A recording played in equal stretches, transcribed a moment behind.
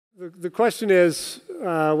The question is,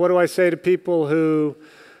 what do I say to people who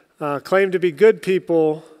claim to be good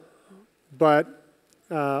people but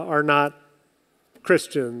are not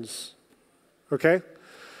Christians? Okay?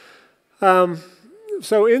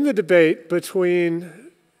 So in the debate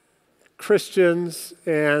between Christians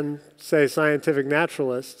and, say, scientific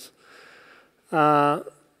naturalists, there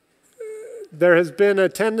has been a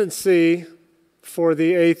tendency for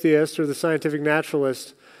the atheist or the scientific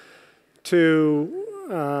naturalist to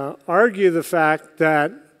argue the fact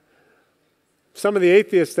that some of the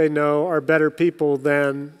atheists they know are better people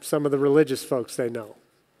than some of the religious folks they know.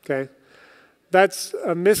 Okay? That's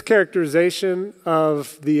a mischaracterization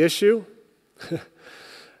of the issue.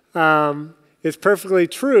 It's perfectly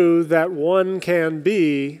true that one can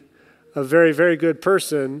be a very, very good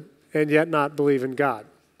person and yet not believe in God.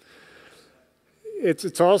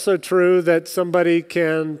 It's also true that somebody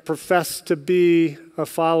can profess to be a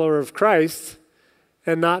follower of Christ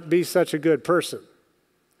and not be such a good person.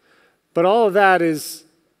 But all of that is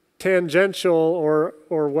tangential or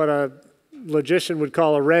what a logician would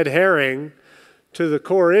call a red herring to the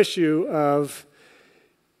core issue of,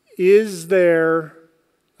 is there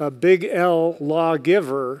a big L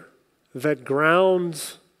lawgiver that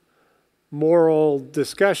grounds moral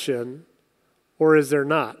discussion, or is there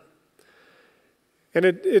not? And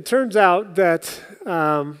it turns out that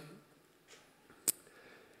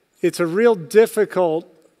it's a real difficult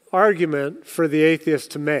argument for the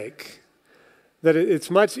atheist to make. That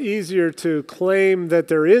it's much easier to claim that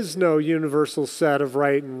there is no universal set of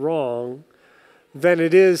right and wrong than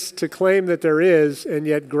it is to claim that there is and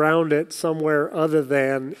yet ground it somewhere other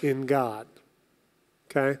than in God.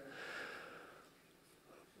 Okay?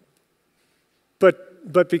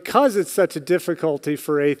 But because it's such a difficulty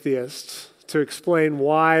for atheists to explain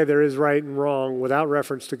why there is right and wrong without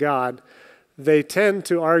reference to God, they tend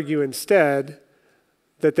to argue instead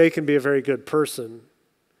that they can be a very good person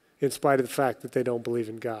in spite of the fact that they don't believe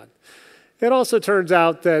in God. It also turns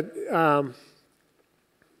out that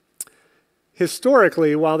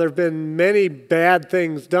historically, while there have been many bad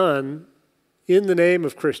things done in the name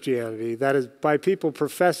of Christianity, that is, by people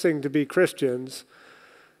professing to be Christians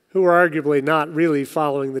who are arguably not really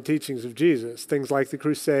following the teachings of Jesus, things like the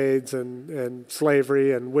Crusades and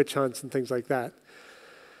slavery and witch hunts and things like that,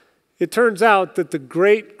 it turns out that the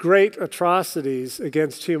great, great atrocities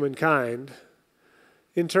against humankind,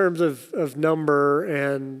 in terms of number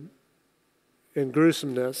and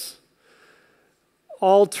gruesomeness,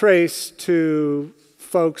 all trace to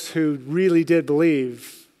folks who really did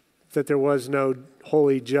believe that there was no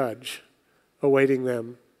holy judge awaiting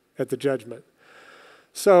them at the judgment.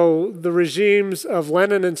 So the regimes of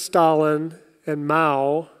Lenin and Stalin and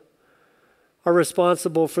Mao are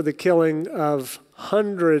responsible for the killing of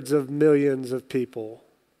hundreds of millions of people.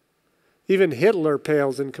 Even Hitler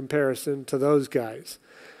pales in comparison to those guys.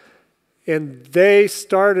 And they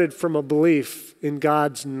started from a belief in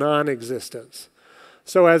God's non-existence.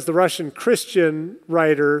 So as the Russian Christian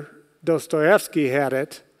writer Dostoevsky had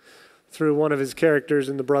it, through one of his characters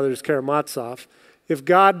in the Brothers Karamazov, if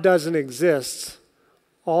God doesn't exist,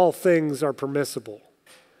 all things are permissible.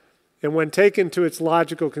 And when taken to its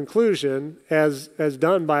logical conclusion, as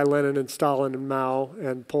done by Lenin and Stalin and Mao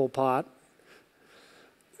and Pol Pot,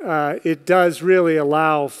 it does really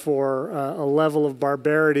allow for a level of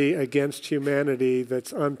barbarity against humanity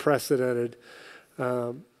that's unprecedented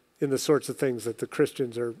in the sorts of things that the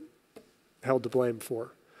Christians are held to blame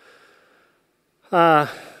for.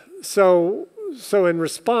 So in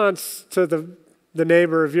response to the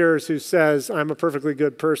neighbor of yours who says, I'm a perfectly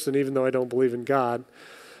good person even though I don't believe in God,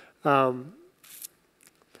 I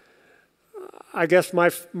guess my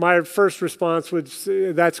first response would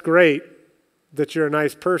say, that's great that you're a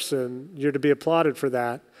nice person. You're to be applauded for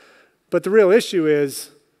that. But the real issue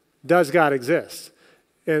is, does God exist?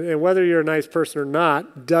 And whether you're a nice person or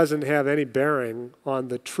not doesn't have any bearing on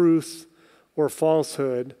the truth or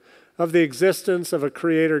falsehood of the existence of a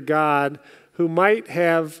creator God who might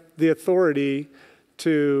have the authority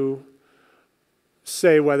to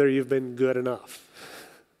say whether you've been good enough.